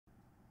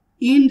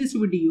In this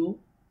video,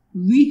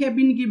 we have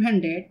been given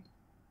that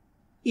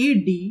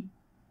AD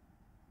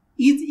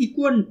is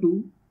equal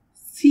to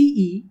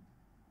CE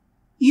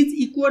is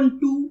equal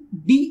to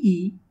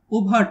DE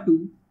over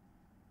 2.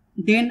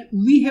 Then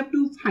we have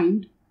to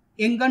find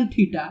angle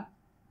theta.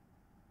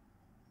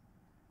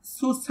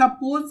 So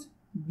suppose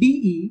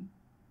DE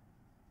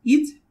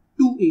is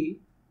 2A.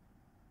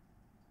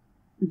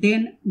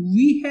 Then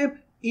we have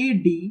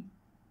AD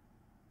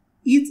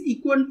is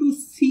equal to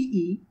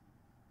CE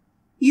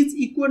is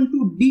equal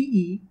to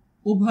DE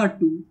over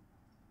 2.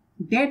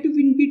 That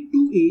will be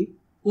 2A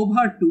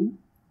over 2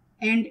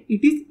 and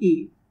it is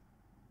A.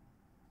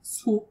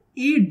 So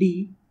AD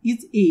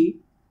is A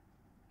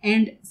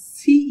and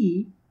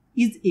CE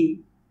is A.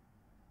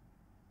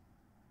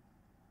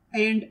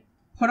 And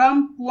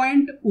from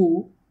point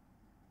O,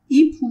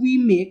 if we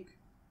make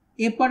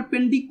a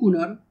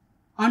perpendicular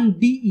on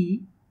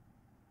DE,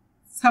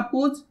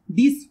 suppose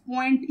this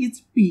point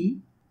is P,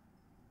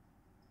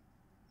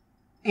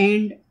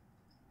 and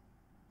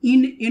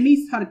in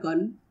any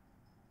circle,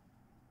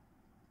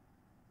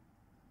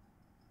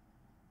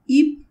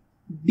 if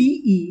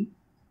DE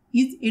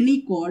is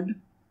any chord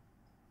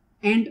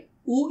and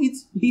O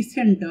is the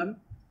center,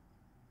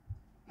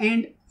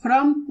 and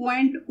from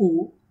point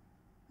O,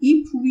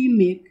 if we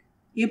make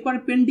a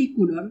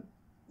perpendicular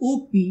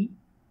OP,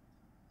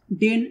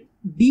 then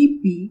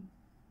DP,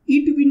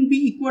 it will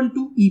be equal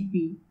to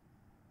EP.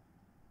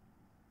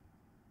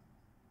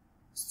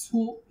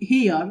 So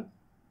here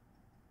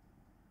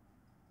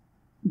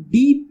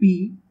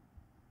DP,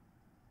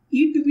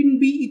 it will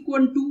be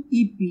equal to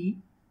EP,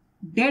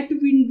 that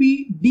will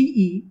be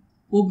DE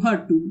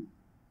over 2,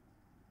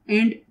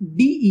 and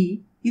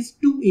DE is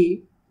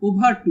 2A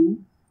over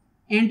 2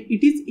 and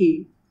it is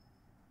A.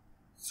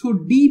 So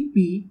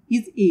DP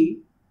is A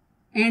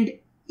and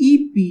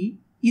EP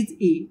is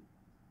A.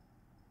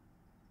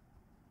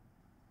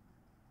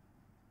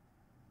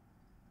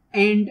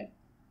 And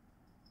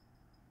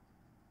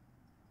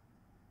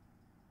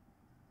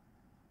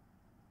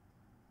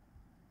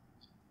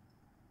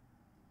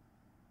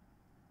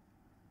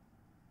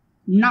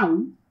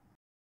now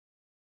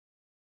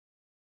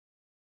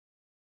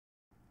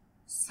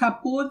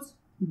suppose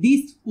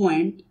this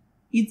point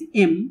is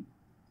M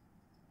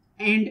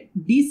and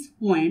this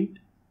point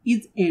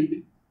is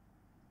N.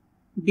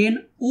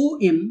 Then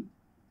OM,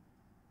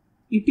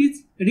 it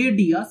is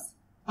radius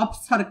of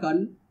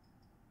circle,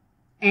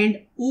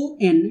 and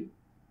ON,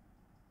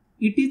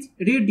 it is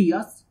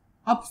radius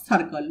of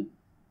circle.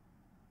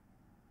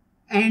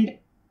 And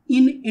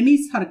in any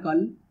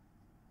circle,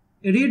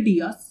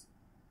 radius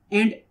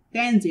and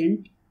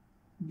tangent,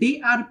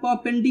 they are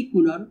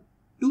perpendicular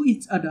to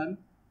each other.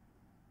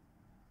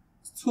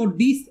 So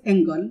this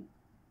angle,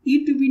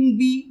 it will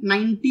be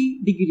 90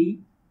 degree,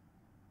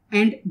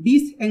 and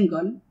this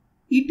angle,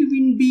 it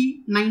will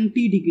be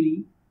 90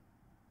 degree.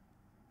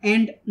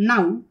 And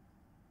now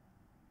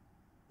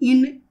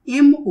in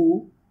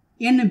MO,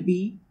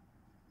 NB,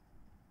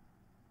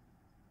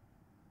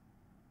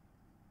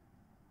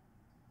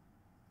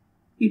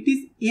 it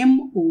is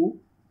MO,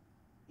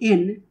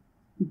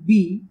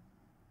 NB,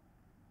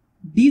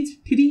 these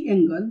three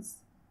angles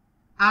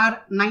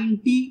are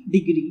 90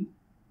 degree.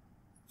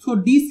 So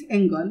this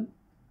angle,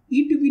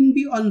 it will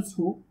be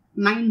also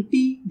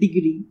 90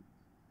 degree,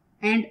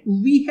 and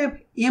we have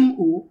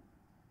MO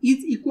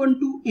is equal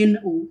to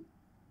NO,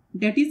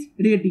 that is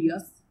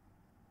radius.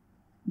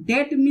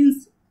 That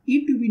means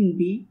it will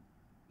be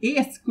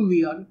A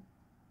square.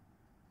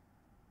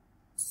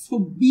 So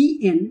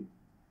BN,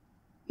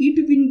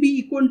 it will be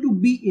equal to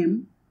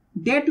BM,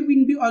 that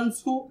will be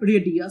also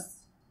radius.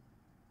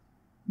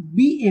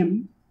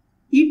 BM,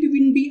 it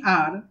will be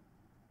R,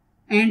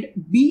 and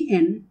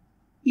BN,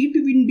 it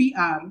will be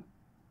R.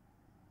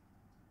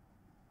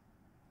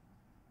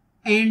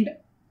 And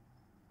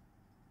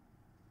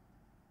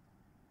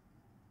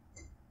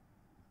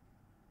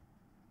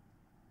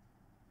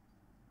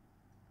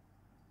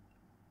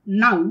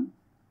now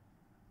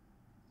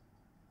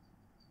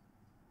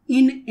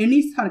in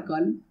any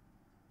circle,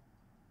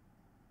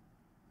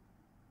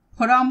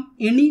 from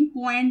any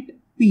point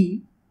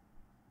P,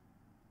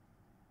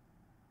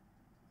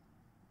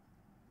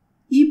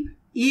 if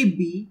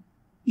AB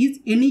is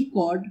any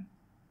chord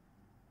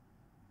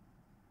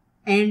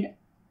and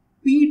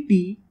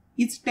PT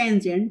is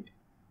tangent,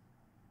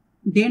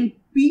 then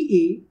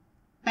PA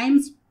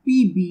times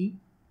PB,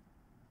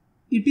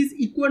 it is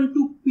equal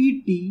to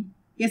PT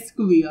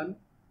square.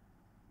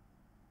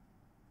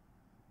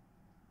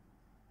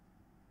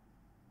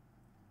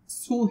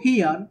 So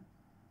here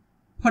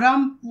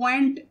from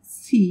point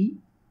C,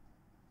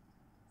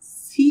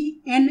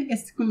 CN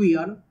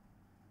square,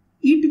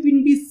 it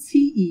will be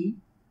CE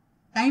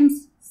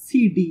times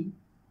CD,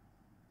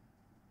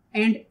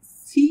 and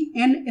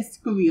CN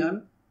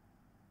square,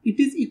 it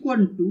is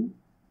equal to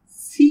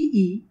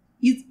CE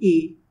is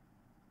A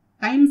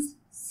times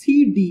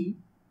CD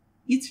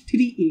is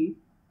 3A.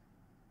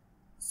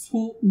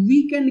 So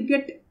we can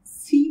get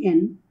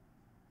CN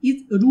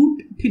is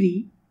root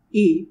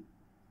 3A,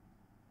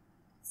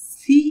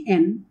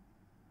 Cn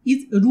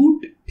is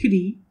root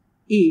 3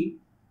 A,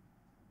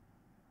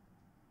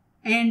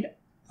 and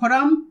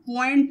from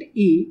point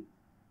A,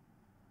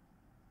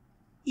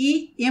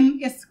 AM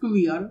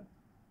square,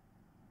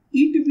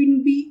 it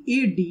will be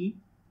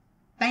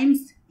AD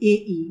times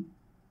AE,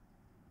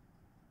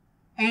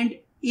 and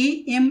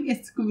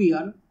AM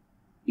square,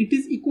 it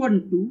is equal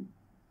to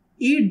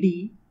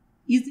AD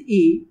is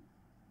A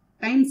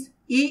times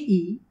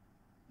AE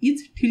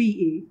is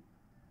 3A.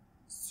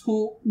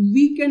 So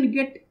we can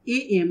get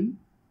AM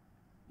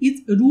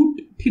is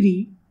root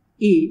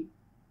 3A.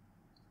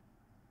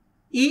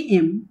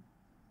 AM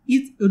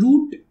is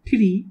root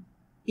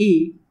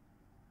 3A,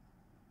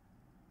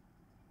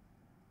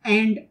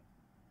 and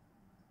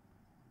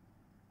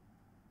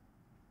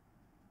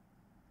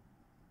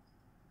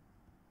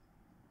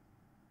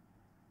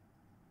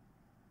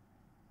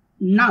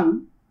now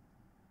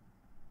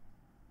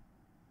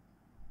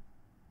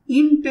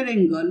in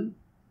triangle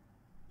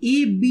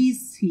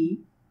ABC,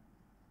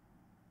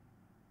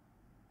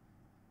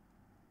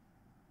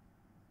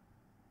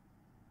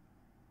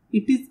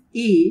 it is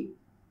A,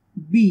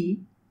 B,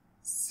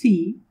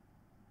 C,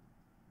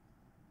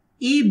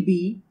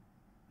 AB,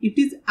 it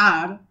is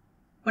R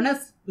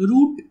plus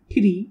root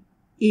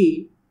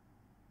 3A,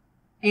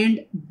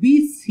 and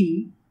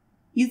BC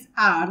is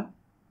R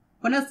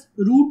plus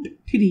root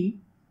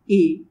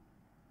 3A.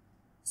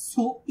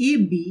 So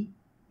AB,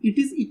 it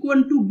is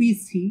equal to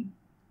BC.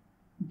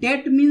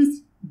 That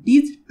means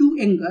these two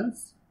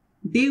angles,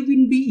 they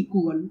will be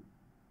equal,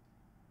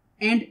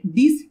 and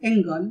this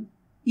angle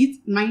is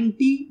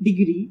 90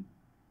 degree.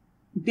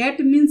 That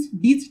means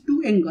these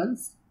two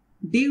angles,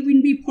 they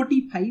will be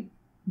 45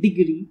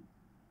 degree,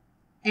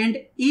 and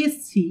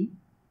AC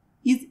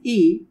is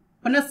A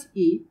plus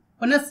A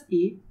plus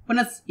A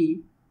plus A,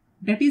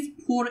 that is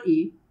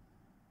 4A.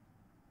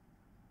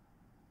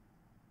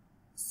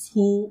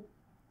 So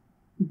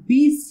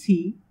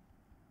BC,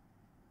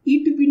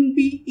 it will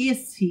be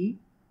AC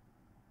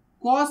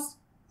cos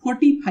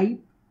 45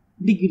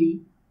 degree,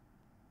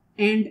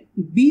 and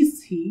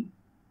BC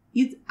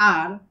is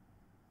R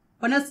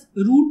plus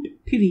root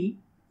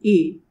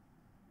 3A.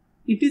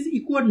 It is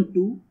equal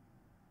to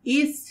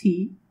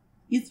AC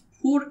is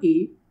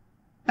 4A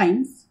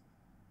times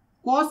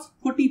cos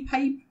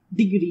 45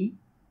 degree,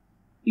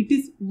 it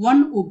is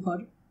 1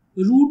 over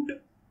root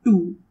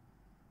 2,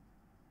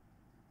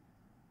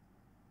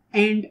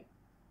 and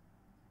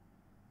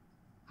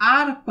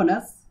R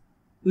plus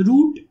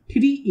root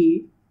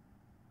 3A,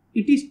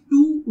 it is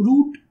 2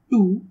 root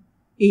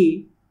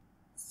 2A.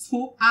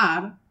 So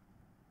R,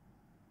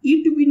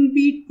 it will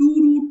be 2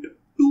 root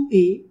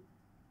 2A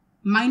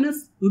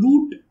minus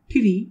root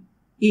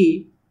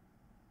 3A.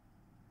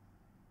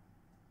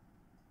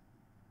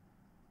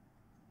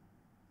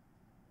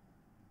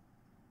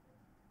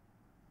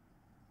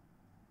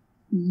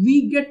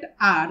 We get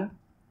R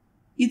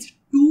is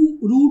 2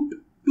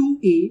 root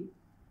 2A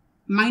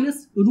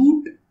minus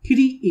root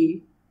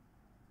 3A,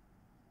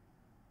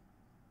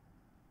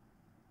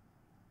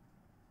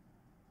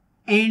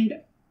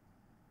 and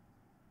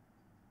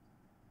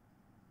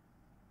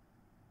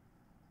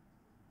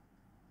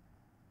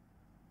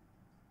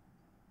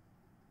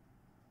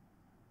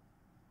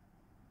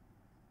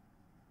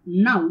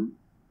now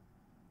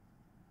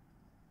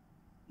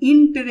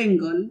in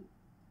triangle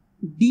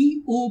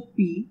DOP,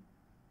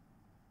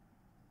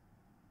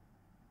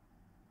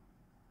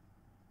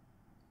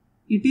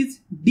 it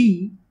is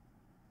DOP,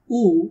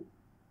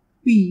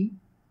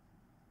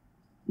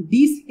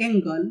 this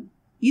angle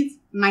is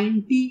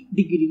 90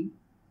 degree.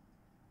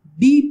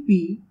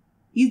 DP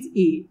is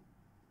A,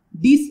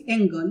 this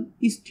angle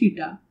is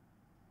theta,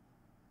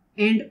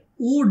 and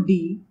OD,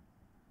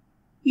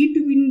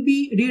 it will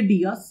be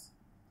radius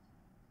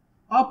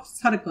of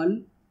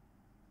circle,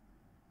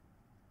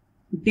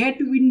 that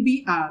will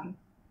be R.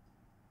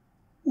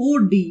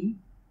 OD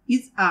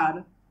is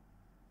R,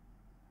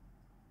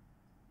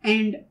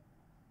 and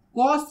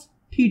cos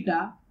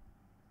theta,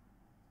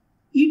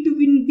 it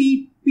will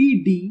be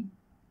PD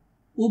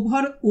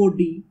over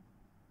OD,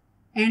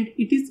 and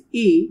it is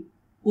A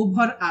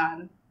over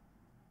R,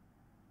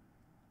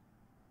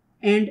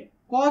 and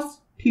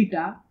cos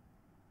theta,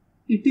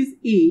 it is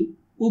A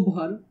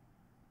over,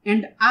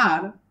 and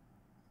R,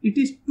 it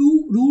is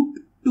 2 root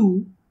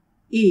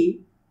 2A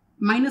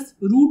minus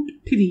root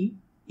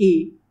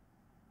 3A,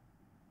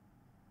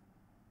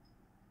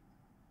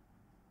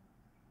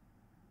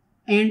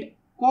 and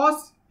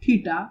cos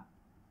theta,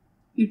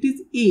 it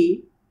is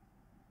A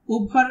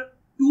over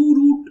 2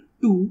 root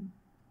 2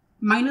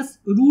 minus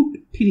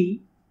root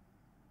 3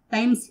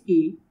 times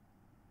A,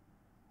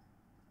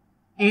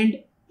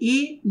 and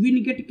A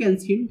will get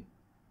cancelled.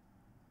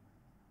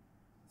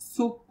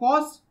 So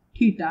cos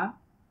theta,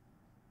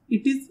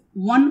 it is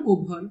 1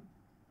 over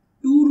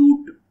 2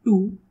 root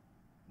 2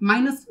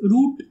 minus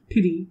root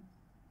 3.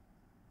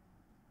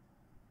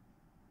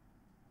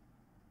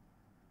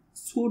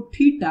 So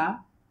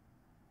theta,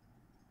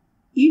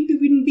 it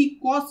will be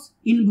cos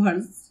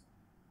inverse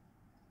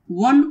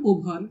 1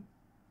 over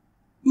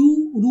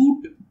 2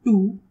 root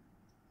 2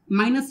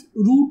 minus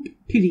root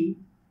 3.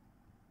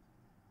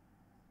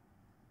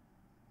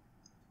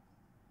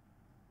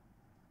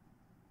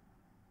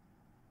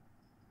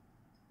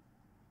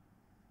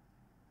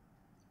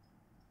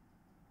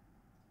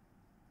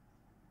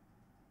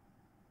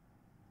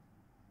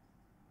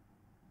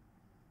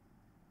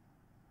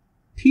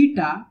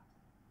 theta,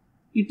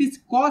 it is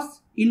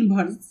cos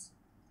inverse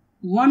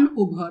 1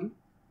 over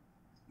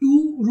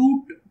 2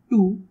 root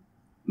 2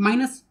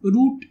 minus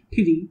root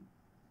 3